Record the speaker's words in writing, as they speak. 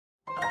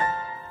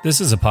This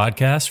is a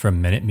podcast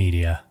from Minute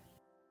Media.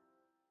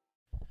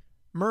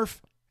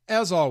 Murph,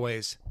 as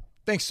always,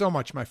 thanks so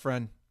much, my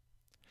friend.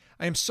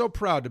 I am so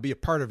proud to be a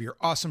part of your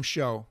awesome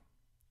show.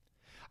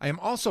 I am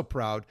also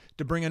proud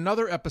to bring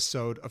another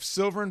episode of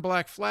Silver and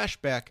Black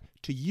Flashback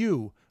to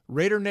you,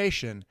 Raider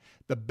Nation,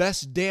 the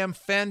best damn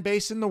fan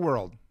base in the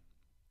world.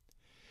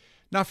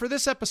 Now, for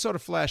this episode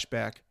of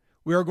Flashback,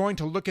 we are going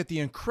to look at the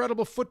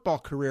incredible football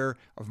career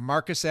of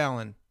Marcus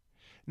Allen.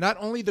 Not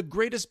only the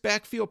greatest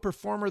backfield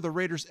performer the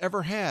Raiders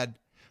ever had,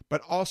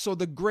 but also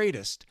the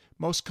greatest,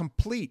 most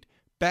complete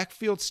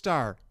backfield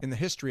star in the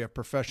history of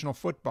professional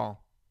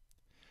football.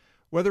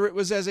 Whether it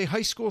was as a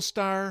high school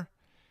star,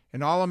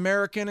 an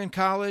All-American in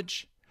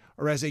college,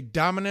 or as a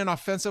dominant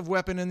offensive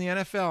weapon in the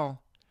NFL,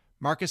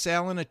 Marcus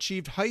Allen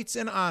achieved heights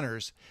and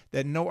honors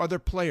that no other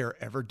player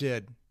ever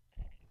did.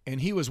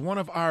 And he was one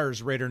of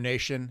ours, Raider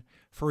Nation,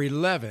 for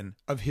 11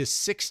 of his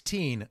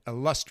 16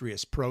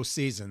 illustrious pro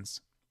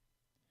seasons.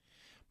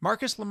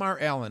 Marcus Lamar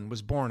Allen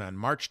was born on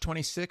March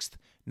 26,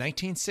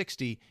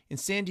 1960, in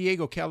San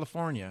Diego,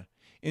 California,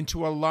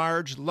 into a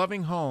large,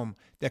 loving home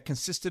that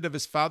consisted of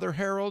his father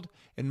Harold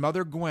and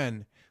mother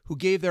Gwen, who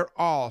gave their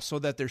all so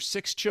that their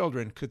 6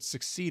 children could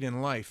succeed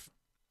in life.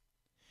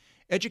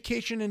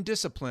 Education and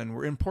discipline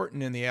were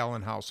important in the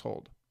Allen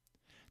household.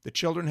 The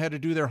children had to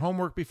do their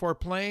homework before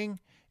playing,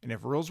 and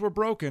if rules were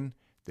broken,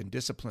 then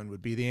discipline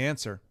would be the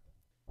answer.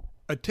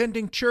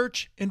 Attending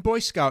church and Boy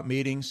Scout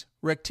meetings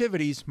were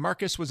activities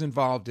Marcus was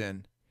involved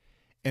in.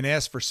 And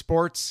as for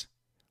sports,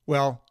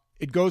 well,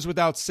 it goes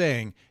without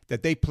saying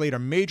that they played a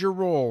major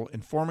role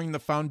in forming the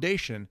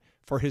foundation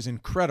for his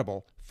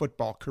incredible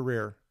football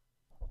career.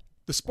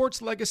 The sports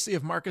legacy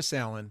of Marcus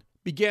Allen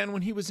began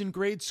when he was in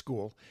grade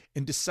school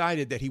and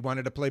decided that he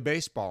wanted to play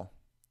baseball.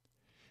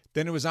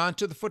 Then it was on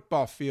to the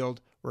football field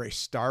where a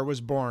star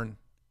was born.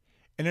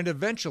 And it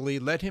eventually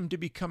led him to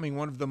becoming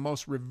one of the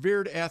most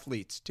revered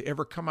athletes to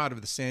ever come out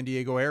of the San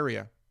Diego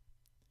area.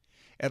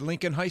 At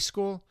Lincoln High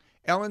School,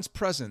 Allen's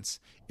presence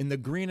in the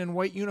green and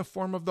white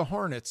uniform of the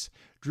Hornets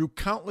drew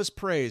countless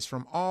praise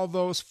from all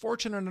those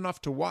fortunate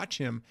enough to watch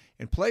him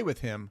and play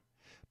with him,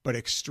 but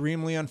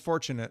extremely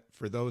unfortunate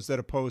for those that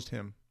opposed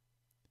him.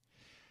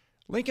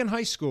 Lincoln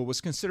High School was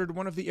considered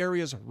one of the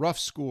area's rough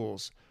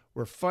schools,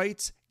 where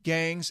fights,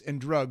 gangs, and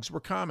drugs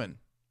were common.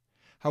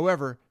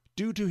 However,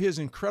 due to his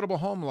incredible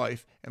home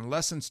life and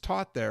lessons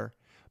taught there,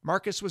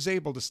 Marcus was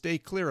able to stay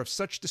clear of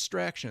such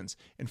distractions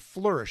and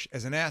flourish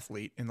as an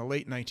athlete in the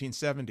late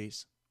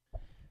 1970s.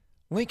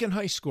 Lincoln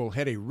High School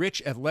had a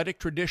rich athletic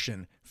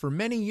tradition for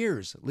many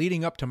years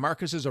leading up to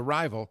Marcus's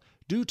arrival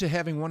due to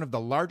having one of the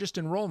largest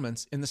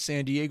enrollments in the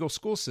San Diego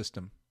school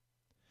system.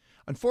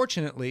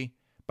 Unfortunately,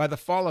 by the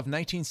fall of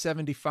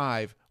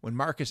 1975, when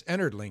Marcus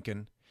entered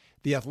Lincoln,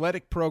 the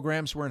athletic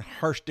programs were in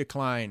harsh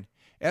decline,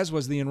 as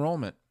was the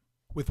enrollment.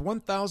 With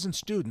 1,000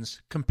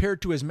 students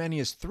compared to as many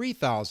as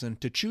 3,000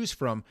 to choose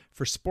from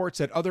for sports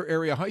at other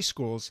area high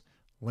schools,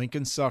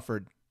 Lincoln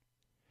suffered.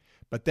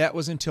 But that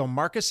was until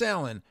Marcus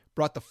Allen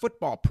brought the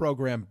football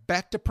program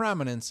back to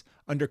prominence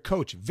under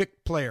coach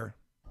Vic Player.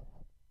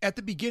 At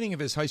the beginning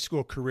of his high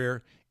school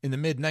career in the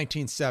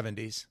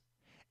mid-1970s,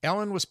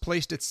 Allen was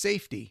placed at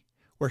safety,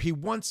 where he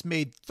once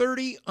made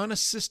 30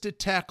 unassisted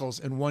tackles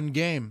in one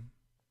game.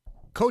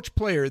 Coach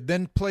Player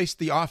then placed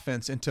the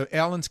offense into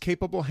Allen's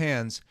capable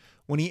hands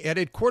when he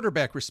added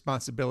quarterback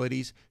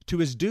responsibilities to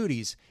his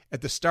duties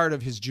at the start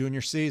of his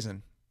junior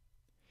season.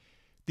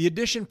 The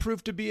addition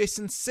proved to be a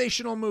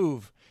sensational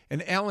move,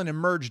 and Allen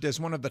emerged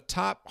as one of the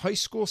top high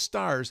school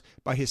stars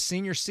by his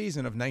senior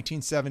season of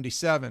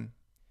 1977.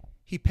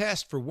 He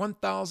passed for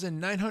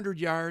 1,900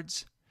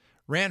 yards,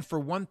 ran for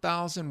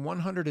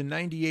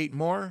 1,198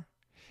 more,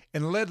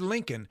 and led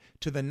Lincoln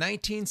to the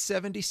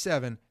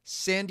 1977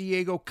 San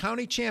Diego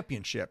County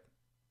Championship.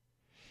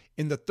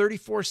 In the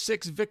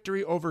 34-6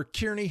 victory over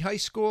Kearney High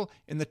School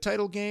in the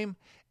title game,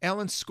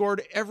 Allen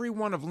scored every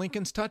one of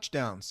Lincoln's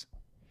touchdowns.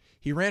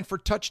 He ran for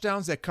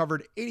touchdowns that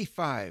covered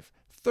 85,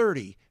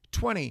 30,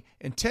 20,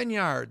 and 10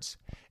 yards,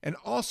 and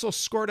also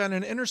scored on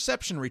an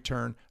interception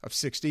return of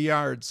 60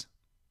 yards.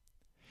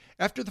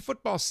 After the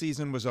football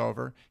season was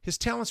over, his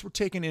talents were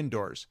taken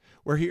indoors,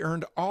 where he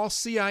earned all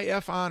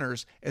CIF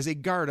honors as a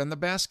guard on the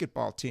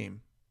basketball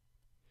team.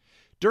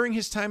 During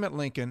his time at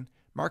Lincoln,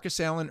 Marcus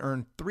Allen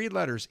earned 3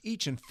 letters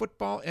each in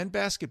football and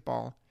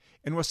basketball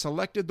and was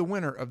selected the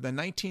winner of the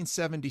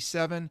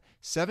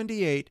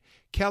 1977-78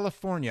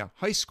 California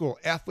High School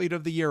Athlete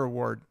of the Year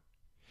Award.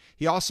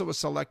 He also was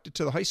selected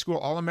to the high school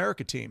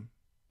All-America team.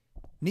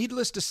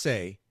 Needless to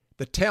say,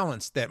 the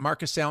talents that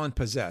Marcus Allen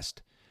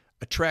possessed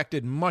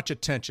attracted much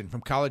attention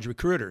from college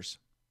recruiters.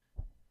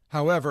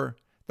 However,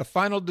 the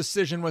final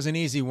decision was an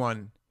easy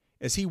one,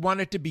 as he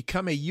wanted to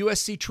become a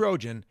USC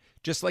Trojan,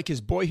 just like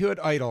his boyhood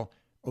idol,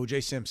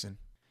 O.J. Simpson.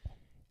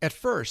 At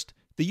first,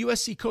 the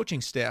USC coaching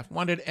staff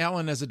wanted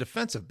Allen as a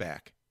defensive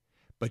back,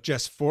 but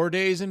just 4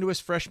 days into his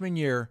freshman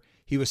year,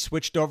 he was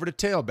switched over to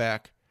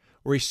tailback,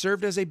 where he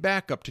served as a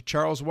backup to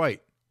Charles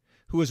White,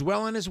 who was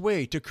well on his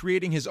way to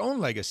creating his own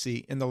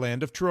legacy in the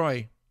land of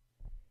Troy.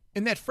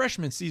 In that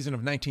freshman season of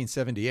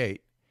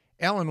 1978,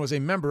 Allen was a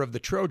member of the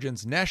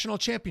Trojans' national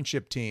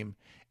championship team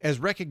as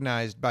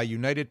recognized by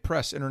United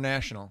Press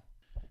International.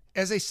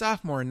 As a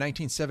sophomore in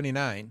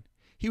 1979,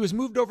 he was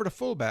moved over to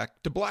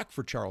fullback to block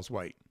for Charles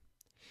White.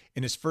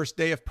 In his first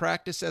day of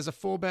practice as a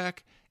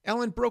fullback,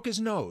 Allen broke his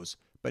nose,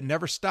 but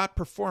never stopped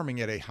performing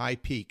at a high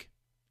peak.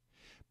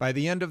 By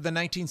the end of the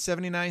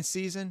 1979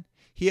 season,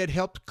 he had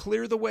helped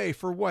clear the way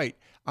for White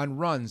on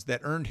runs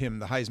that earned him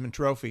the Heisman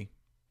Trophy.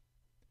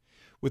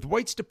 With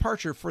White's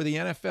departure for the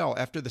NFL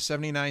after the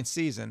 '79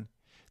 season,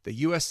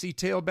 the USC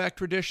tailback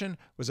tradition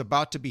was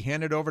about to be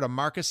handed over to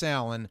Marcus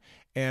Allen,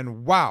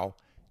 and wow,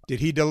 did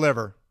he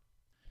deliver.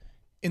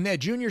 In that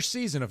junior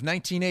season of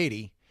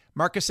 1980,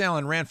 Marcus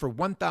Allen ran for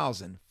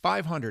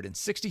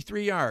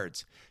 1,563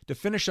 yards to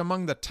finish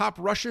among the top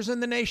rushers in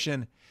the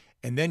nation,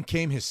 and then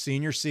came his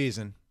senior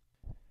season.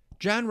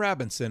 John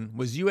Robinson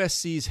was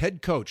USC's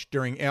head coach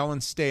during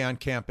Allen's stay on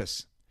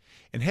campus,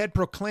 and had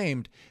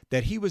proclaimed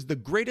that he was the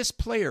greatest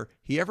player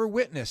he ever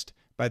witnessed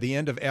by the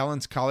end of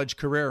Allen's college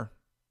career.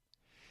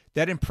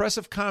 That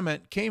impressive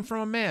comment came from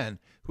a man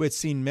who had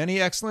seen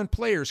many excellent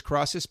players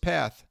cross his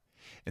path,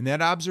 and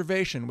that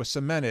observation was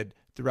cemented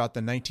throughout the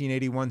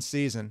 1981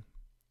 season.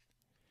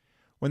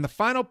 When the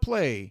final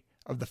play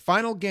of the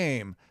final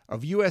game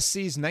of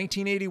USC's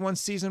 1981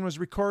 season was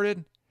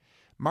recorded,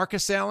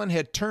 Marcus Allen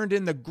had turned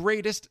in the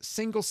greatest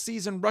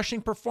single-season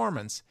rushing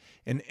performance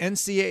in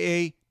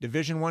NCAA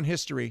Division I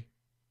history.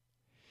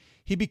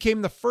 He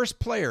became the first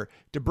player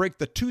to break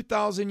the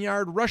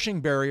 2,000-yard rushing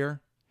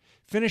barrier,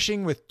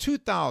 finishing with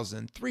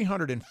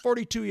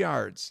 2,342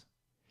 yards.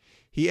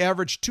 He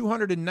averaged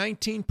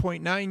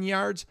 219.9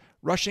 yards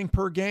rushing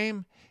per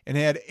game and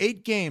had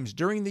 8 games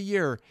during the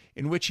year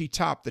in which he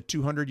topped the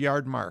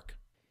 200-yard mark.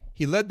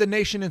 He led the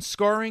nation in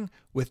scoring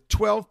with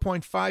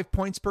 12.5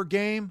 points per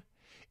game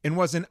and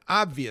was an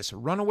obvious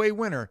runaway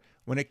winner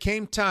when it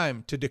came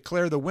time to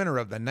declare the winner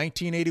of the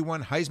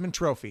 1981 Heisman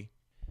Trophy.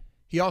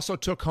 He also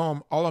took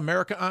home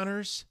All-America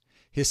honors,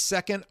 his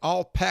second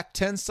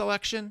All-Pac-10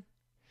 selection,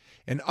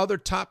 and other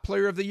Top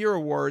Player of the Year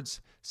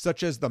awards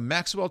such as the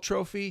Maxwell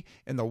Trophy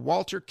and the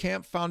Walter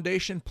Camp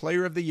Foundation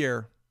Player of the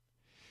Year.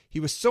 He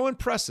was so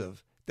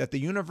impressive that the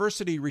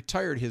university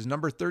retired his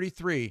number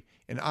 33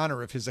 in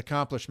honor of his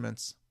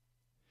accomplishments.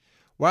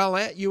 While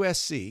at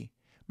USC,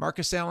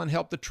 Marcus Allen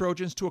helped the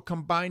Trojans to a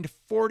combined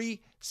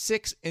 46-2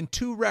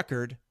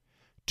 record,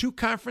 2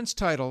 conference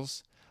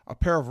titles, a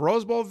pair of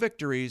Rose Bowl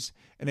victories,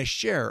 and a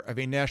share of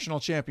a national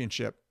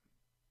championship.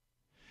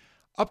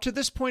 Up to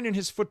this point in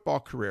his football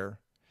career,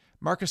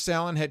 Marcus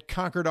Allen had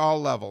conquered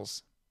all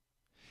levels.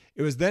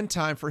 It was then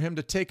time for him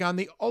to take on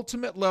the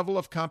ultimate level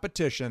of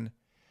competition,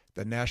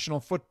 the National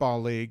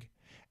Football League,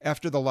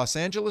 after the Los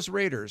Angeles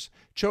Raiders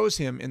chose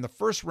him in the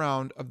first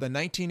round of the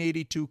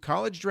 1982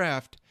 college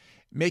draft,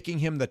 making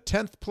him the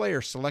 10th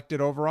player selected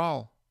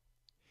overall.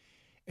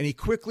 And he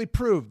quickly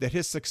proved that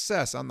his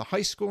success on the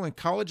high school and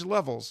college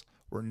levels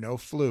were no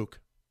fluke.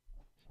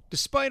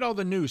 Despite all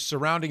the news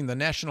surrounding the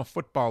National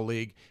Football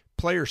League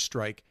player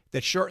strike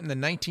that shortened the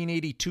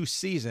 1982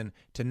 season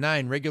to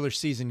 9 regular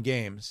season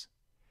games,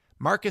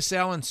 Marcus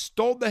Allen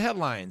stole the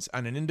headlines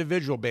on an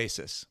individual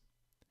basis.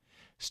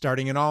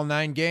 Starting in all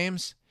 9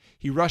 games,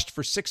 he rushed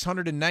for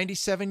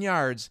 697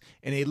 yards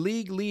and a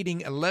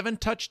league-leading 11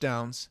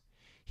 touchdowns.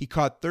 He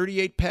caught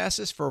 38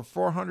 passes for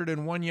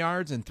 401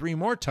 yards and 3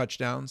 more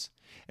touchdowns,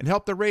 and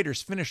helped the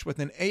Raiders finish with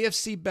an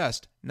AFC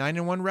Best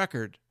 9-1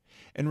 record,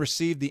 and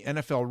received the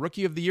NFL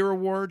Rookie of the Year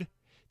award,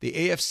 the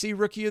AFC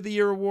Rookie of the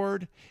Year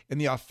award, and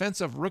the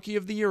Offensive Rookie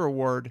of the Year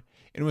award,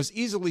 and was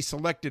easily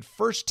selected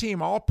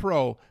first-team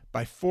All-Pro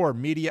by 4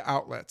 media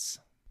outlets.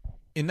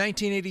 In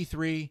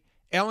 1983,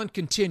 Allen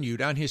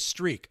continued on his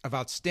streak of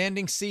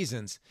outstanding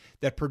seasons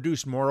that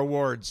produced more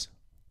awards.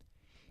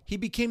 He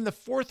became the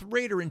 4th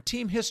Raider in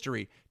team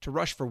history to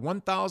rush for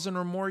 1,000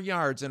 or more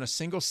yards in a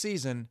single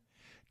season,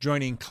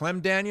 joining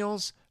Clem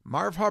Daniels,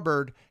 Marv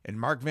Hubbard, and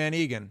Mark Van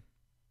Egan.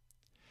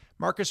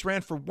 Marcus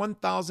ran for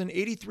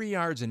 1,083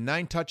 yards and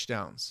 9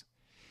 touchdowns.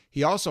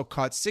 He also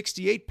caught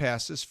 68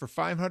 passes for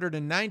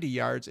 590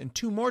 yards and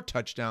 2 more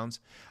touchdowns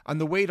on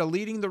the way to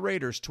leading the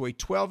Raiders to a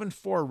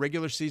 12-4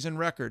 regular season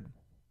record.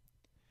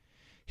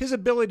 His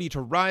ability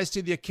to rise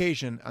to the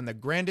occasion on the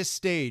grandest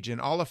stage in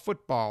all of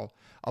football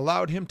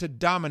allowed him to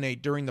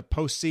dominate during the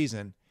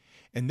postseason,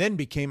 and then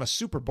became a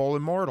Super Bowl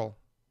immortal.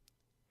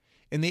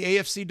 In the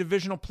AFC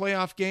divisional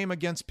playoff game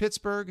against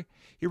Pittsburgh,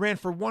 he ran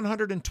for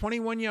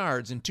 121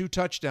 yards and 2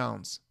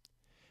 touchdowns.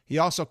 He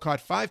also caught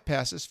 5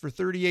 passes for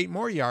 38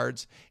 more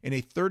yards in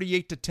a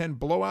 38-10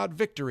 blowout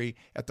victory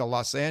at the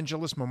Los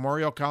Angeles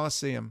Memorial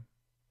Coliseum.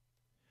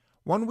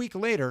 1 week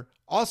later,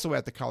 also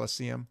at the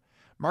Coliseum,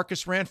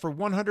 Marcus ran for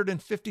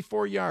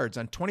 154 yards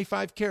on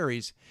 25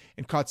 carries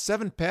and caught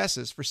 7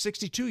 passes for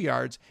 62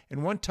 yards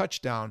and 1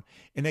 touchdown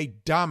in a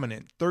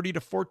dominant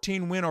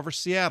 30-14 win over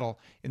Seattle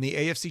in the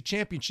AFC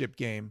Championship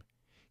game,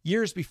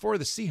 years before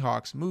the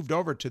Seahawks moved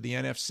over to the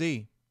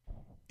NFC.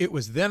 It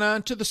was then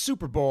on to the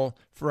Super Bowl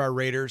for our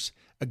Raiders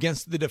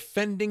against the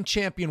defending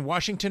champion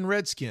Washington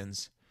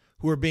Redskins,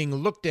 who were being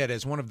looked at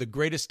as one of the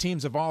greatest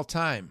teams of all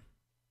time.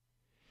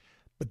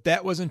 But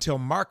that was until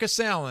Marcus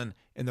Allen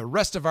and the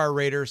rest of our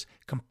Raiders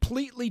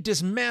completely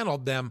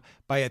dismantled them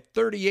by a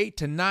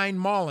 38-9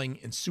 mauling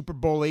in Super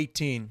Bowl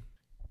XVIII.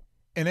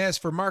 And as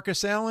for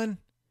Marcus Allen,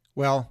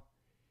 well,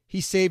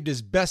 he saved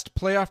his best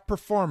playoff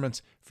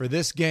performance for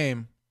this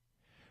game,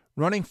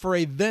 running for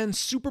a then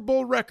Super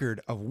Bowl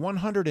record of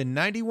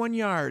 191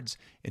 yards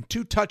and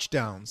 2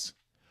 touchdowns,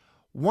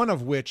 one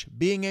of which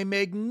being a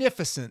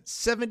magnificent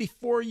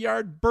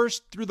 74-yard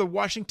burst through the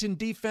Washington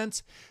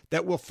defense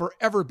that will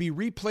forever be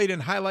replayed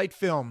in highlight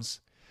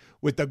films,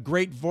 with the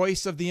great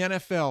voice of the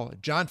NFL,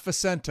 John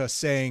Facenta,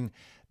 saying,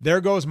 "There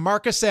goes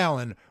Marcus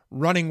Allen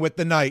running with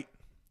the night."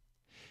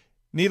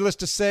 Needless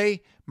to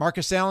say,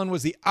 Marcus Allen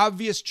was the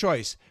obvious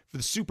choice for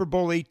the Super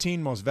Bowl XVIII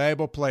Most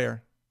Valuable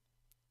Player.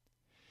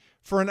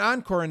 For an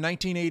encore in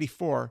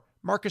 1984,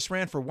 Marcus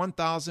ran for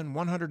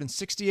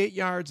 1,168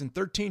 yards and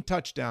 13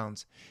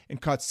 touchdowns and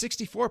caught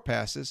 64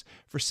 passes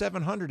for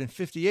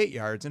 758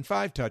 yards and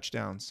 5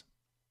 touchdowns.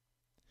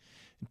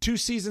 2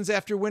 seasons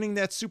after winning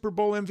that Super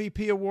Bowl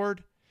MVP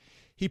award,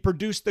 he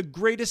produced the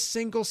greatest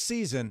single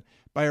season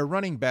by a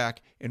running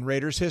back in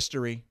Raiders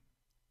history.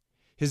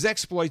 His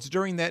exploits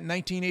during that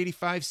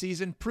 1985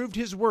 season proved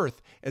his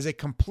worth as a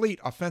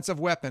complete offensive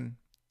weapon.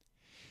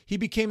 He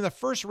became the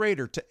first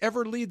Raider to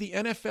ever lead the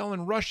NFL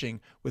in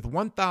rushing with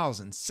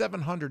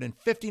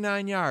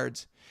 1,759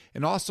 yards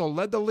and also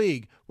led the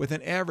league with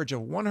an average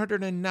of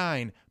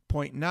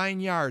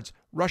 109.9 yards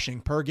rushing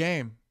per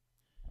game.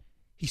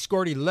 He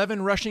scored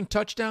 11 rushing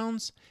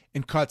touchdowns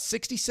and caught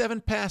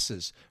 67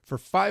 passes for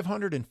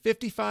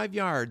 555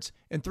 yards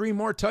and 3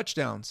 more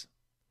touchdowns.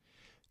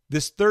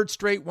 This third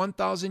straight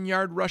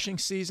 1,000-yard rushing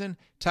season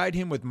tied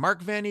him with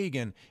Mark Van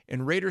Eegen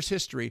in Raiders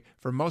history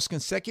for most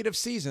consecutive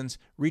seasons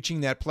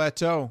reaching that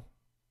plateau.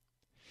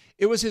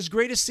 It was his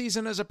greatest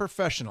season as a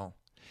professional,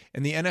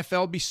 and the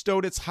NFL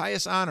bestowed its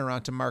highest honor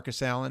onto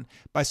Marcus Allen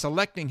by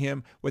selecting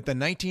him with the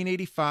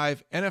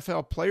 1985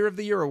 NFL Player of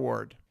the Year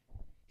award.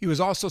 He was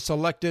also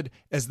selected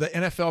as the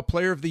NFL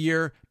Player of the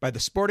Year by the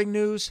Sporting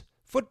News,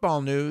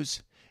 Football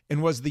News,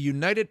 and was the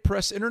United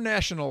Press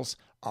International's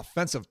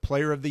Offensive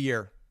Player of the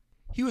Year.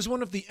 He was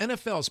one of the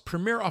NFL's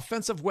premier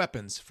offensive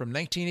weapons from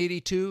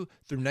 1982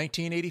 through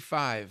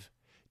 1985,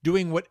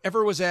 doing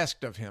whatever was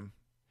asked of him.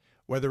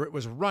 Whether it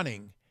was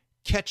running,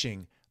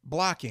 catching,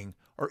 blocking,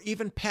 or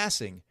even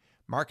passing,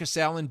 Marcus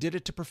Allen did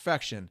it to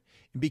perfection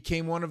and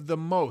became one of the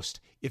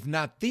most, if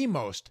not the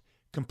most,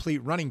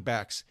 complete running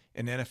backs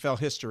in NFL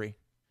history.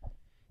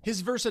 His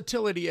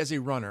versatility as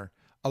a runner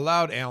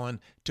allowed Allen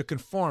to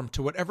conform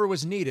to whatever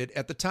was needed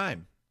at the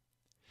time.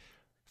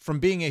 From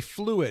being a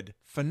fluid,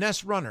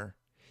 finesse runner,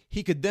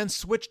 he could then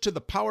switch to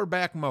the power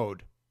back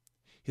mode.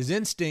 His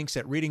instincts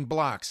at reading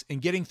blocks and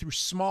getting through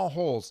small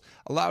holes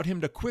allowed him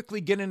to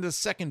quickly get into the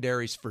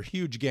secondaries for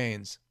huge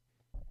gains.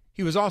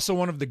 He was also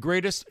one of the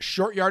greatest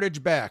short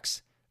yardage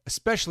backs,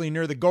 especially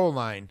near the goal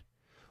line,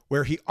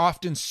 where he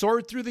often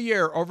soared through the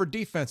air over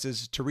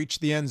defenses to reach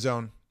the end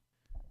zone.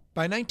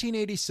 By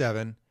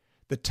 1987,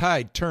 the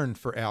tide turned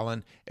for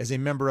Allen as a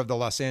member of the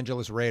Los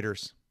Angeles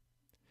Raiders.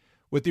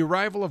 With the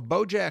arrival of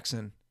Bo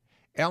Jackson,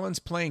 Allen's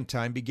playing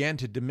time began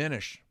to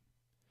diminish.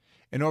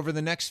 And over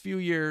the next few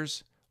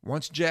years,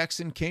 once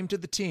Jackson came to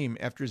the team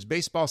after his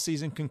baseball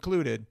season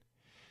concluded,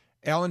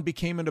 Allen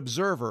became an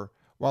observer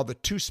while the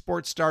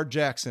two-sport star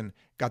Jackson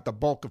got the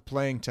bulk of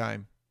playing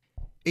time.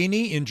 A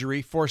knee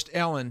injury forced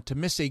Allen to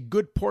miss a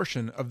good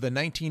portion of the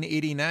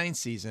 1989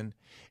 season,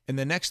 and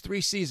the next 3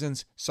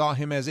 seasons saw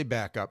him as a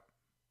backup.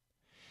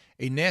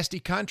 A nasty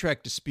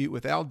contract dispute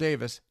with Al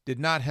Davis did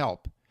not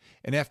help,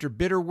 and after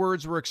bitter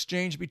words were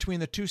exchanged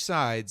between the two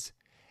sides,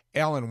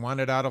 Allen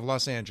wanted out of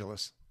Los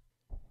Angeles.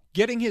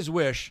 Getting his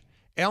wish,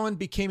 Allen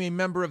became a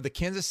member of the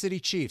Kansas City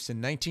Chiefs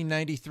in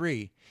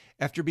 1993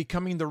 after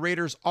becoming the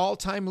Raiders'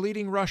 all-time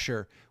leading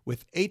rusher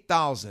with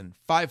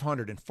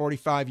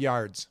 8,545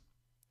 yards.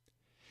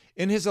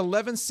 In his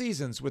 11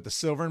 seasons with the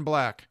Silver and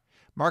Black,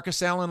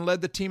 Marcus Allen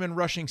led the team in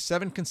rushing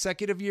 7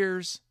 consecutive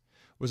years,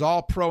 was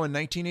All-Pro in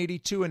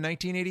 1982 and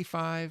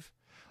 1985,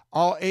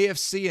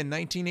 All-AFC in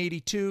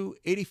 1982,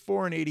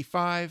 84, and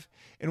 85,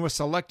 and was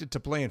selected to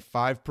play in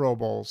 5 Pro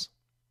Bowls.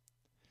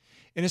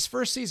 In his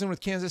first season with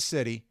Kansas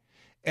City,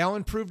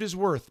 Allen proved his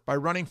worth by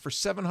running for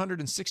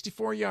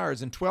 764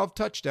 yards and 12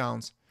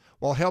 touchdowns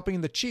while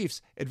helping the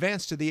Chiefs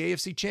advance to the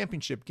AFC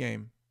Championship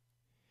game.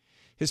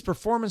 His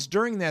performance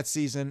during that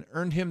season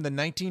earned him the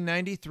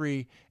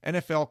 1993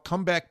 NFL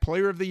Comeback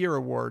Player of the Year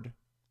award.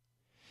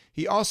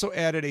 He also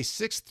added a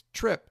 6th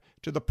trip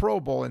to the Pro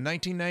Bowl in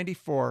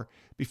 1994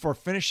 before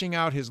finishing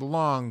out his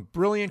long,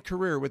 brilliant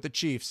career with the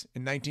Chiefs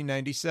in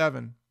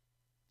 1997.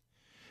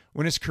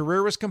 When his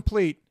career was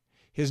complete,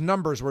 his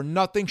numbers were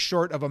nothing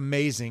short of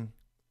amazing.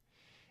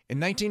 In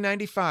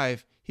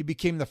 1995, he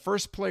became the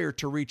first player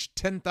to reach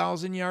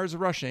 10,000 yards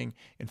rushing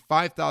and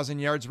 5,000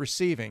 yards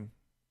receiving.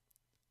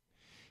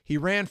 He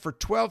ran for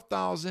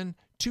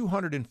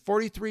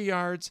 12,243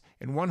 yards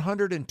and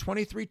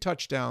 123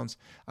 touchdowns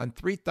on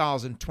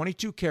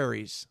 3,022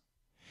 carries.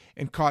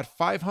 and caught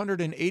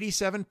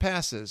 587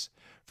 passes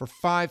for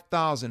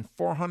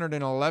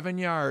 5,411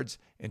 yards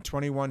and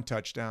 21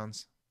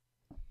 touchdowns.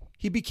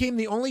 He became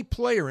the only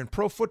player in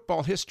pro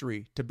football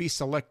history to be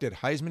selected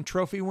Heisman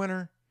Trophy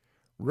winner,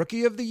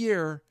 Rookie of the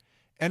Year,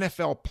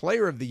 NFL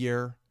Player of the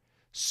Year,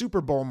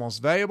 Super Bowl Most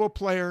Valuable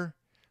Player,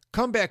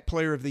 Comeback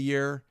Player of the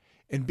Year,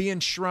 and be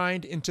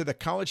enshrined into the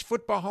College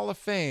Football Hall of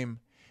Fame.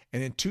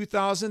 And in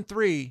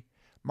 2003,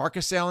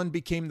 Marcus Allen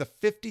became the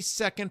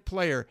 52nd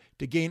player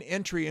to gain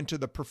entry into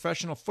the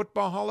Professional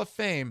Football Hall of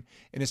Fame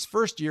in his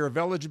first year of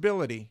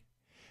eligibility,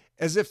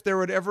 as if there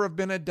would ever have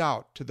been a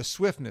doubt to the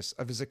swiftness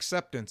of his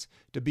acceptance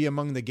to be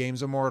among the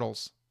game's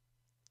immortals.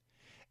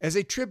 As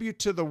a tribute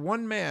to the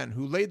one man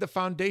who laid the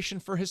foundation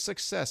for his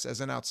success as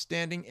an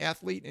outstanding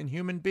athlete and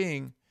human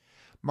being,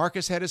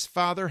 Marcus had his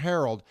father,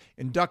 Harold,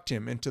 induct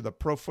him into the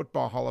Pro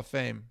Football Hall of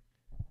Fame.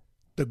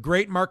 The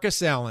great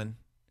Marcus Allen,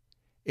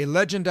 a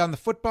legend on the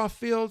football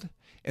field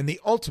and the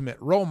ultimate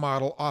role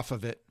model off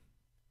of it.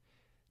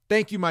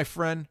 Thank you, my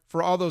friend,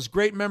 for all those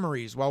great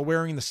memories while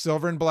wearing the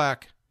silver and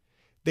black.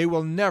 They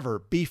will never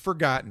be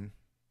forgotten.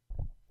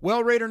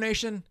 Well, Raider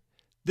Nation,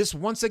 this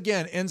once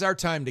again ends our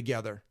time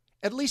together,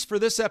 at least for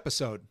this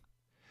episode.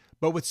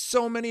 But with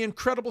so many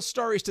incredible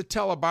stories to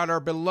tell about our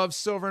beloved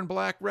silver and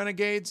black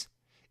renegades,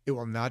 it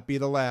will not be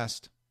the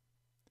last.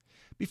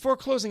 Before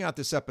closing out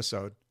this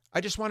episode,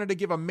 I just wanted to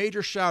give a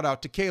major shout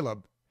out to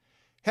Caleb.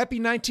 Happy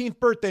 19th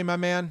birthday, my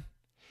man.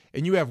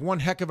 And you have one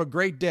heck of a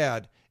great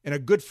dad and a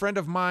good friend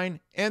of mine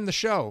and the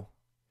show.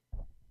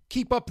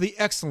 Keep up the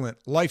excellent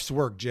life's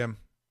work, Jim.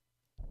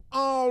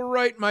 All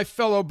right, my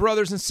fellow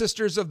brothers and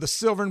sisters of the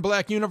silver and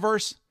black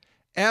universe.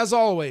 As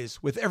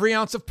always, with every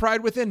ounce of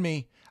pride within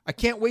me, I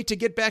can't wait to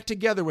get back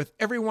together with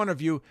every one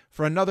of you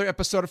for another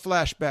episode of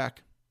Flashback.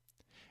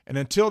 And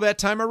until that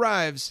time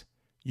arrives,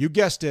 you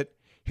guessed it,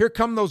 here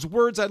come those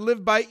words I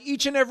live by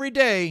each and every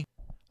day.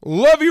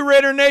 Love you,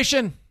 Raider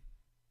Nation!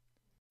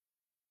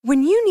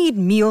 When you need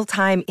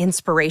mealtime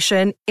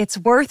inspiration, it's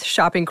worth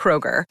shopping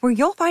Kroger, where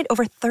you'll find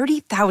over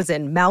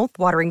 30,000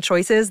 mouth-watering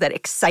choices that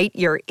excite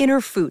your inner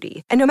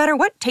foodie. And no matter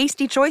what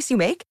tasty choice you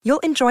make,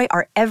 you'll enjoy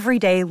our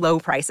everyday low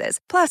prices,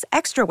 plus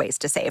extra ways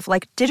to save,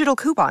 like digital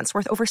coupons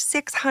worth over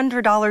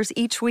 $600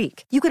 each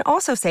week. You can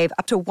also save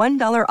up to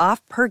 $1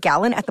 off per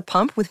gallon at the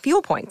pump with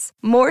fuel points.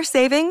 More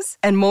savings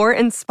and more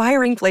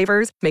inspiring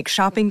flavors make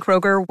shopping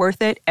Kroger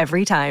worth it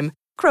every time.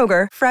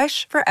 Kroger,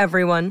 fresh for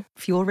everyone.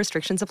 Fuel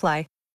restrictions apply.